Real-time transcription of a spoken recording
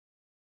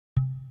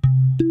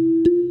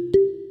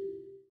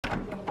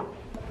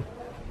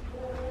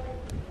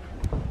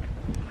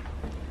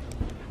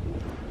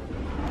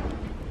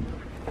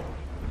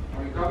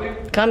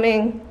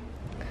Coming.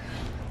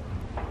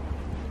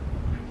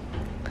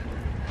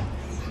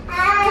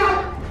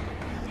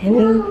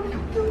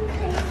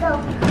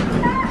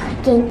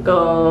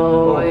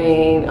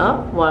 Going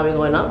up? Why are we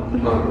going up? I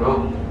don't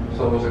know.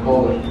 Someone's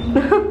called it.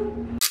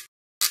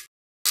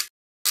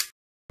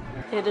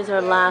 It is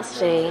our last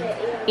day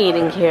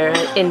eating here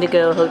at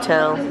Indigo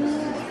Hotel,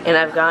 and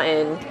I've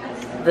gotten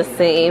the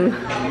same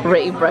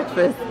rate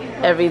breakfast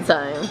every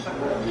time.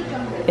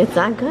 It's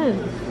that good.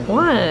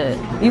 What?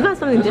 You got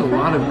something different? There's a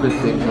lot of good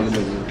things on the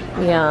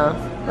menu. Yeah.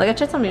 Like I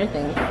tried some of your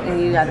things,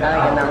 and you got that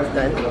again. That was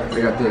good.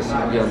 I got this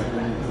again.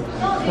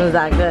 Was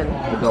that good?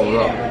 Double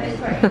up.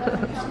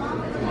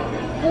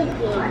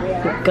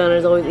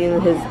 Gunner's always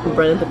eating his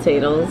bread and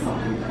potatoes.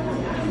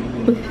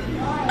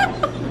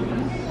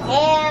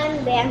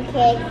 And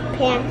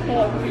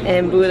pancakes.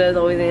 And Buddha's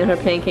always eating her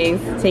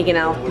pancakes, taking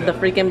out the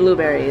freaking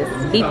blueberries.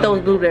 Eat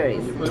those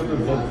blueberries.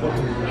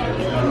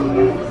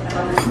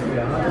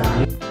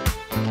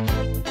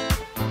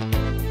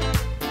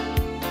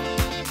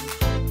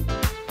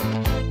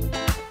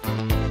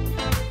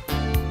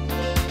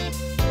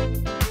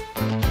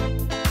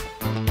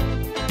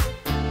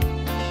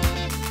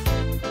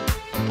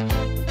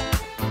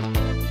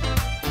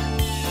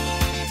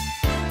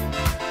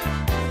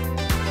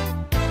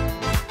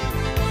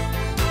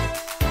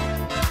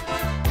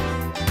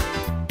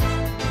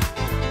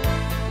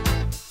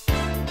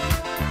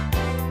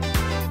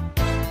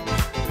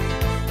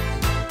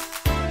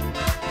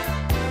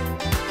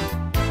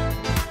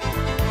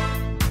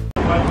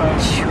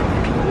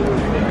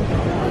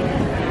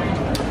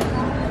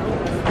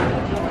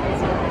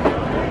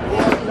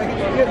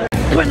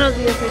 Buenos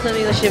dias, mis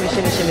amigos. Shimmy,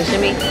 shimmy, shimmy,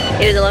 shimmy.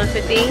 It is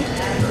 11:50.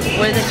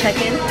 Where's the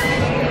check-in?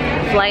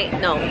 Flight?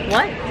 No.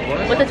 What?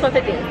 What's at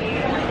 12:50?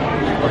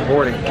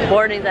 Boarding.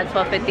 Boarding's at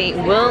 12:50.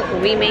 Will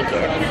we make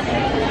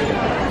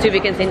it? To be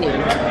continued.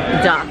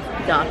 Doc.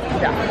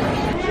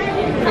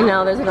 And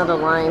now there's another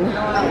line.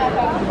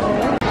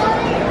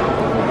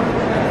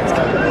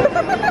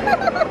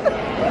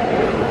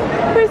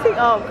 Where's he?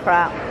 Oh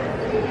crap.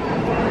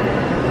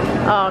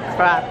 Oh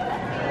crap.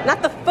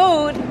 Not the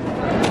food.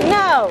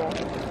 No.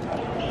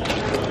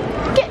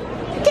 Get.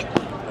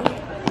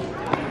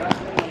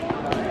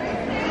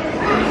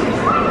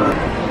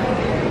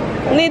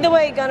 Lead the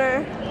way,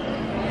 Gunner.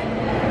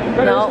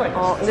 No.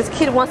 Oh, this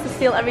kid wants to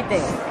steal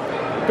everything.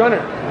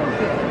 Gunner.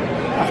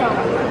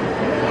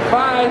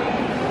 Bye.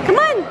 Come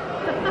on.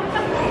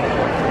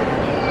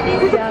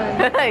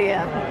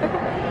 Yeah.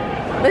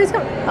 No, he's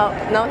coming. Oh,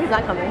 no, he's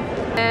not coming.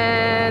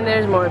 And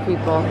there's more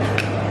people.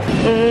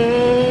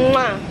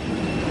 Mwah.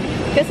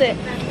 Kiss it.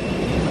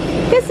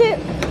 Kiss it.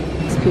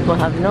 These people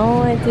have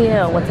no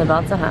idea what's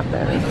about to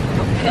happen.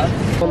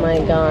 Oh my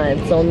god.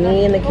 So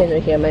me and the kids are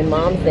here. My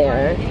mom's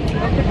there.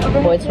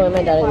 BOYTOY and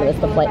my dad are gonna miss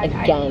the flight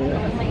again.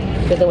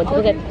 Because they went to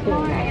go get food.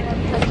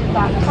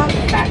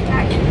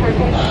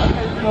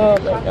 Oh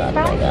my god,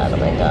 oh my god, oh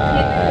my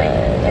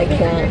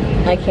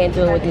god. I can't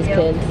do it with these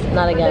kids.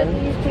 Not again.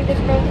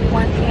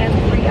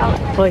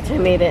 BOYTOY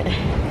made it.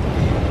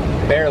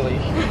 Barely.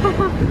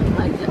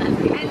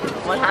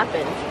 What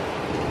happened?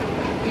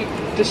 We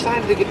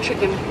decided to get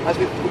chicken as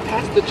we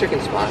passed the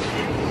chicken spot.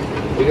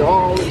 We got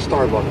all these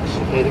Starbucks.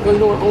 And they go, you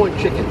know what, I want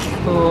chicken.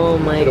 Oh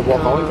my god. We had to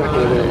walk all the way back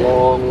and there was a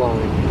long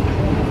line.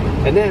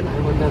 And then I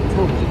went down to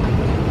television.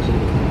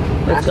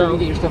 Faster, you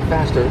get your stuff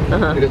faster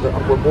because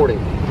we're boarding.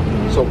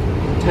 So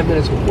 10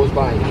 minutes goes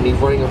by and he's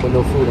running up with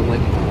no food. I'm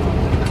like,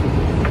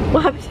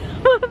 what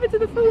happened to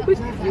the food?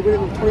 Exactly. You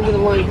were turning in the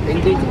line and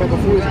you didn't come back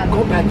with food.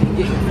 Go back and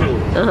get your food.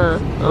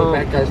 Go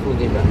back, guys, food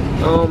came back.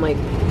 Oh my,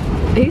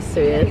 are you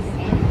serious?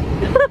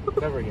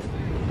 Never again.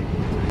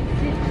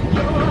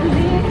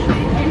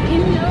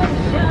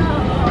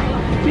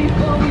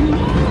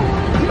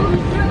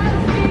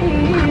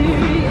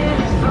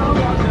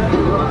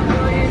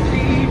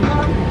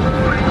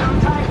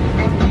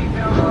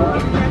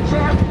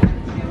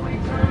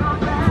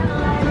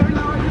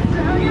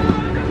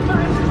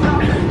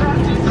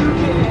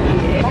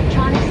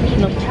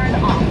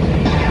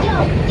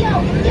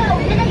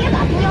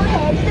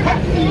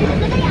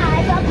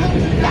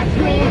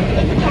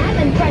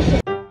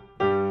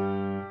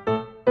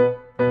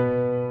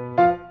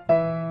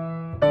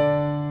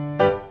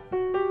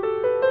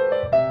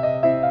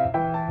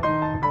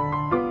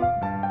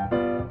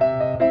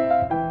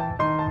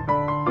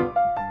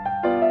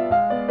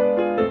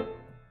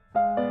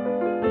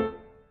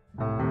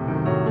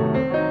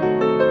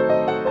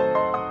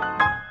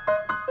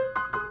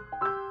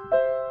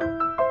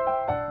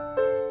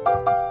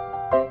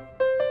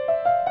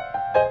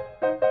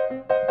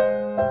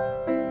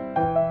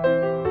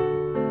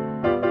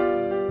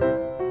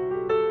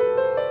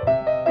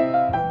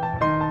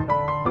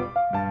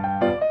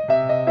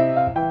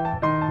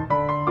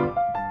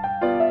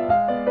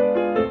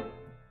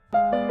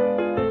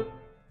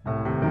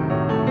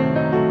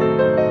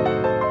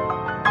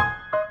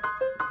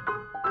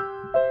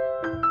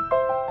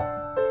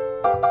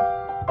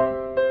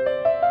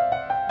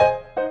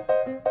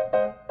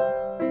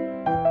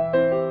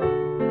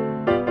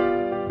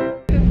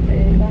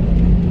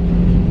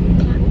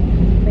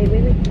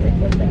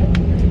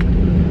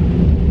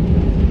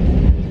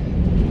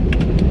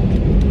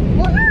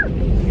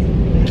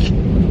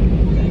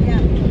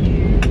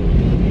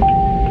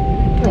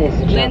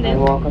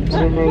 Brandon. Welcome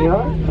to New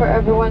York. For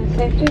everyone's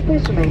safety,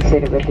 please remain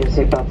seated with your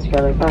seatbelts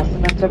fairly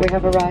fastened until we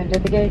have arrived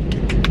at the gate.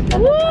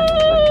 And the time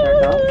has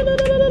turned off.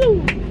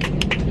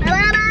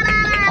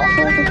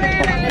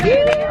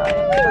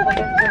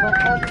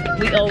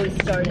 We always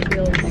start it.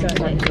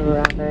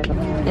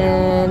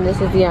 And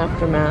this is the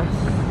aftermath.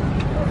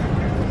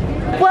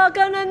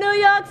 Welcome to New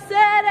York City!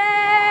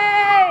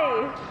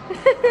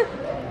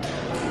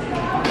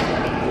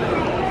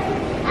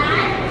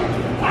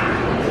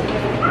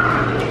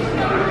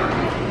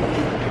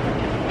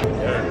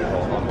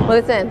 What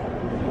is it?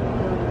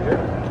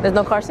 There's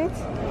no car seats?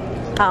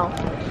 How?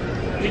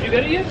 Did you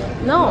get it yet?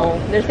 No,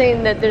 they're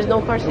saying that there's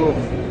no car seats.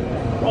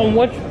 On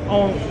which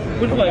one?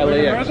 Virgin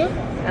America?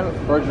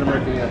 Virgin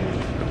America, yeah.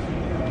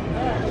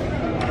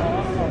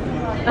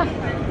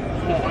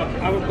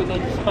 I would put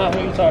that spot.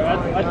 I'm sorry.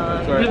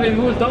 Sorry. If it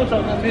was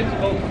downtown, I need to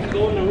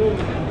go in the room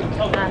and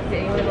talk.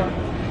 Okay, you wanna go?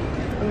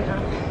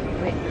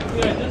 Wait.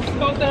 Yeah, just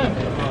go down.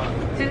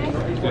 Excuse me?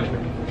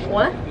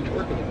 What?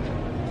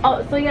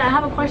 Oh, so yeah, I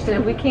have a question.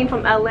 If we came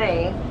from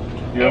LA.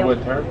 You're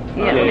with her?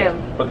 Yeah,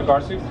 him. Put the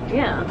car seats?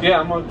 Yeah. Yeah,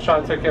 I'm gonna try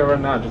to take care of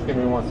it now. Just give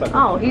me 1 second.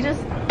 Oh, he just.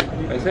 I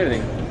didn't say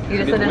anything. You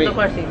just said there's no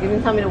car seats. You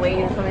didn't tell me to wait.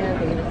 You didn't tell me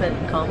anything. You just said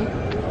come. I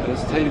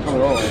didn't tell you to come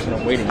at all. I said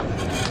I'm waiting.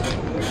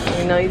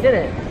 No, you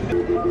didn't.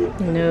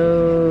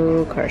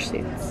 No car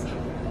seats.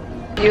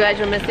 You guys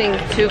are missing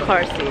 2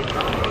 car seats.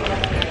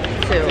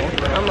 2.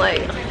 I'm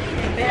like,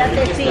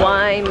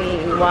 why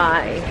me?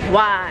 Why?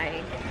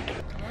 Why?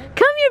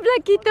 Come here,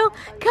 Blanquito.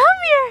 Come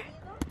here.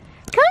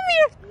 Come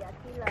here.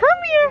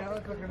 Come here.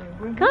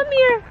 Come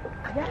here.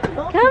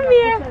 Come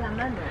here.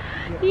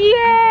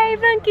 Yay,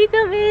 Blanquito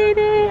made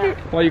it.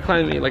 Why are you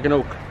climbing me like an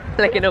oak?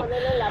 Like an oak.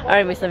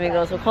 Alright, mis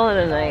amigos, we'll call it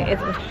a night.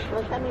 It's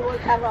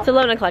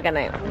 11 o'clock at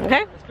night,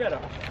 okay?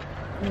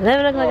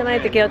 11 o'clock at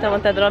night, te quiero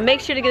aguantando. Make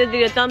sure to give this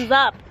video a thumbs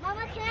up.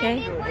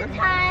 Okay?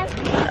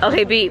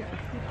 Okay, beep.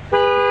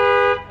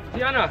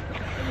 Ziana!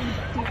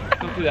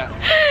 Don't do that.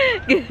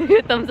 Give me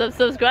a thumbs up,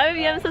 subscribe if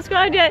you haven't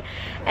subscribed yet,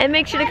 and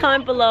make sure to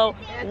comment below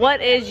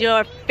what is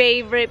your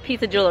favorite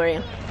piece of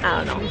jewelry.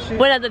 I don't know.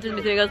 Buenas noches,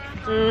 mis amigos.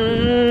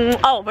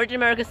 Oh, Virgin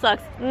America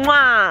sucks.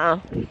 Mwah.